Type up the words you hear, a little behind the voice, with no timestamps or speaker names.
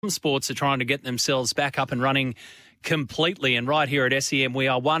sports are trying to get themselves back up and running completely. And right here at SEM, we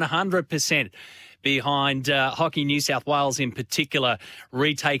are 100% behind Hockey New South Wales in particular,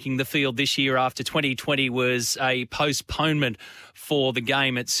 retaking the field this year after 2020 was a postponement for the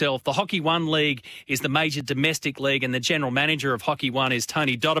game itself. The Hockey One League is the major domestic league, and the general manager of Hockey One is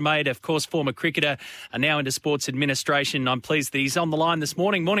Tony Dodemaide, of course, former cricketer, and now into sports administration. I'm pleased that he's on the line this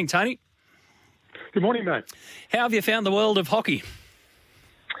morning. Morning, Tony. Good morning, mate. How have you found the world of hockey?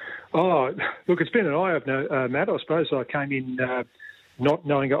 Oh, look, it's been an eye-opener, Matt. I suppose I came in not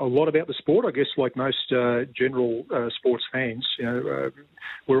knowing a lot about the sport. I guess like most general sports fans,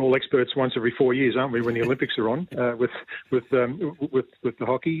 we're all experts once every 4 years, aren't we, when the Olympics are on with the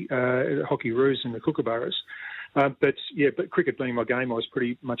hockey roos and the kookaburras. But cricket being my game, I was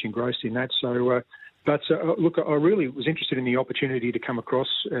pretty much engrossed in that. So, look, I really was interested in the opportunity to come across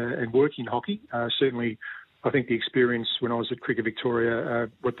and work in hockey. Certainly, I think the experience when I was at Cricket Victoria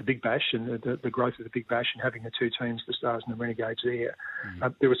with the Big Bash and the growth of the Big Bash and having the two teams, the Stars and the Renegades there,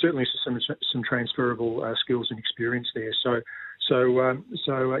 there were certainly some transferable skills and experience there. So,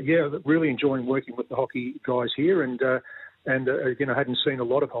 really enjoying working with the hockey guys here. And again, I hadn't seen a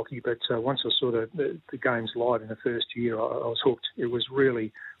lot of hockey, but once I saw the games live in the first year, I was hooked. It was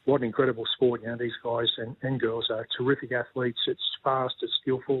really, what an incredible sport. These guys and girls are terrific athletes. It's fast, it's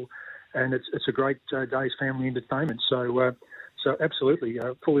skillful, and it's a great day's family entertainment. So absolutely,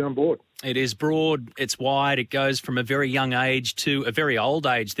 fully on board. It is broad, it's wide, it goes from a very young age to a very old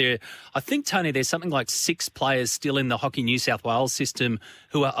age. I think, Tony, there's something like 6 players still in the Hockey New South Wales system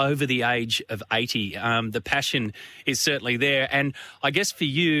who are over the age of 80. The passion is certainly there. And I guess for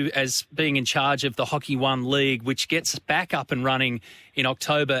you, as being in charge of the Hockey One League, which gets back up and running in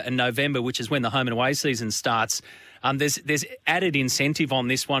October and November, which is when the home and away season starts, there's added incentive on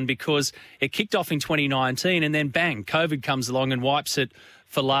this one because it kicked off in 2019 and then bang, COVID comes along and wipes it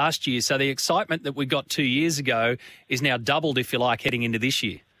for last year. So the excitement that we got 2 years ago is now doubled, if you like, heading into this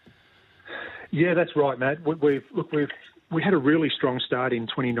year. Yeah, that's right, Matt. We had a really strong start in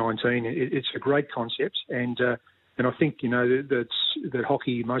 2019. It's a great concept, and I think that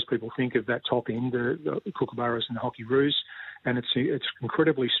hockey. Most people think of that top end, the kookaburras and the hockey roos. And it's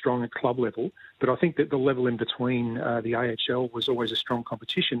incredibly strong at club level. But I think that the level in between the AHL was always a strong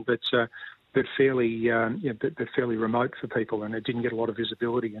competition, but fairly remote for people, and it didn't get a lot of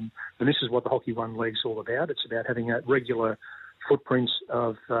visibility. And this is what the Hockey One League's all about. It's about having a regular footprint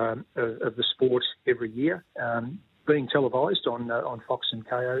of the sport every year, being televised on Fox and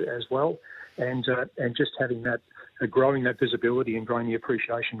KO as well, and just having that, growing that visibility and growing the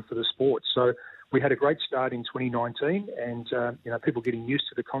appreciation for the sport. So we had a great start in 2019 and, people getting used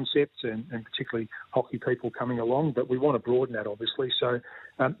to the concept and particularly hockey people coming along, but we want to broaden that, obviously. So,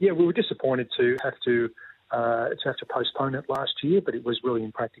 we were disappointed to have to postpone it last year, but it was really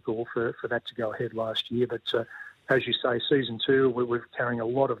impractical for that to go ahead last year. But as you say, season 2, we're carrying a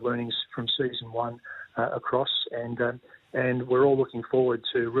lot of learnings from season 1 across, and we're all looking forward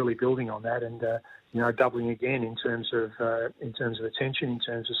to really building on that and, doubling again in terms of attention, in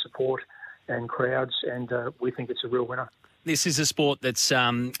terms of support and crowds, and we think it's a real winner. This is a sport that's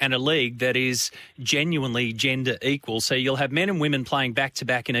and a league that is genuinely gender equal. So you'll have men and women playing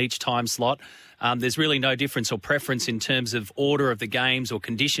back-to-back in each time slot. There's really no difference or preference in terms of order of the games or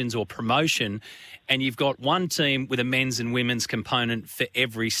conditions or promotion. And you've got one team with a men's and women's component for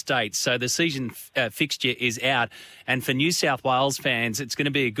every state. So the season fixture is out. And for New South Wales fans, it's going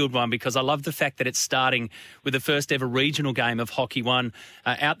to be a good one because I love the fact that it's starting with the first ever regional game of Hockey One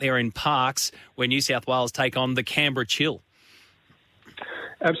out there in Parks, where New South Wales take on the Canberra Chill.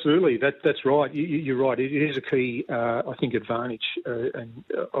 Absolutely, that's right. You're right. It is a key, I think, advantage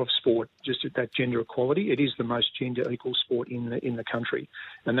of sport, just that gender equality. It is the most gender equal sport in the country,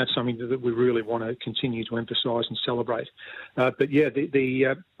 and that's something that we really want to continue to emphasise and celebrate. But yeah,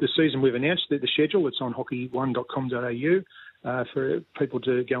 the season we've announced the schedule. It's on hockey1.com.au. For people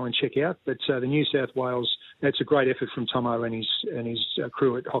to go and check out. But the New South Wales, that's a great effort from Tomo and his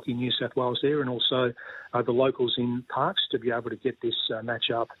crew at Hockey New South Wales there, and also the locals in Parks to be able to get this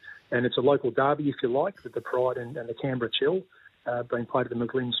match up. And it's a local derby, if you like, with the Pride and the Canberra Chill being played at the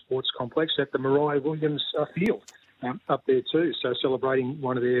McGlynn Sports Complex at the Mariah Williams Field up there too. So celebrating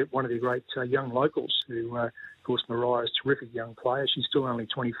one of their great young locals who, of course, Mariah is a terrific young player. She's still only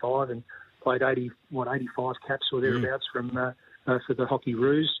 25 and played 85 caps or thereabouts for the Hockey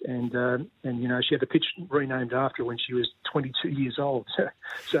Roos, and she had the pitch renamed after when she was 22 years old.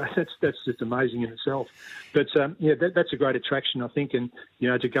 So that's just amazing in itself. But that's a great attraction, I think, and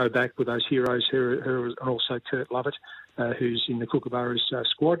to go back with those heroes, and also Kurt Lovett, who's in the Kookaburras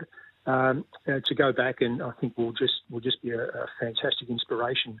squad. to go back, and I think will just be a fantastic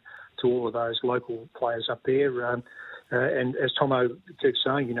inspiration to all of those local players up there. And as Tomo keeps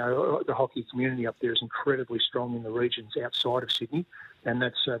saying, the hockey community up there is incredibly strong in the regions outside of Sydney, and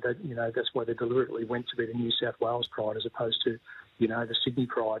that's why they deliberately went to be the New South Wales Pride as opposed to the Sydney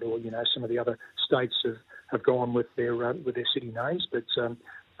Pride, or some of the other states have gone with their city names, but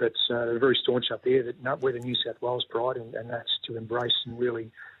they're very staunch up there that we're the New South Wales Pride, and that's to embrace and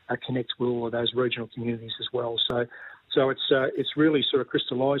really connect with all of those regional communities as well. So it's really sort of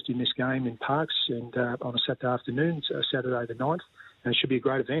crystallised in this game in Parks and on a Saturday afternoon, Saturday the 9th, and it should be a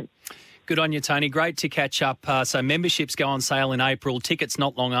great event. Good on you, Tony. Great to catch up. So memberships go on sale in April. Tickets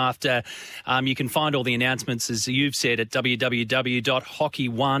not long after. You can find all the announcements, as you've said, at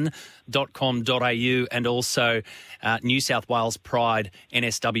www.hockey1.com.au and also New South Wales Pride,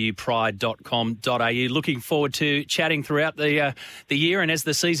 nswpride.com.au. Looking forward to chatting throughout the year and as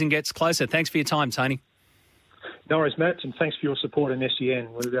the season gets closer. Thanks for your time, Tony. No worries, Matt, and thanks for your support in SEN.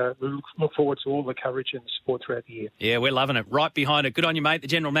 We look forward to all the coverage and the support throughout the year. Yeah, we're loving it. Right behind it. Good on you, mate. The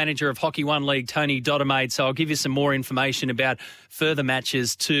General Manager of Hockey One League, Tony Dodemaide. So I'll give you some more information about further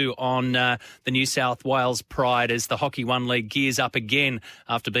matches too on the New South Wales Pride as the Hockey One League gears up again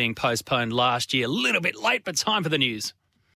after being postponed last year. A little bit late, but time for the news.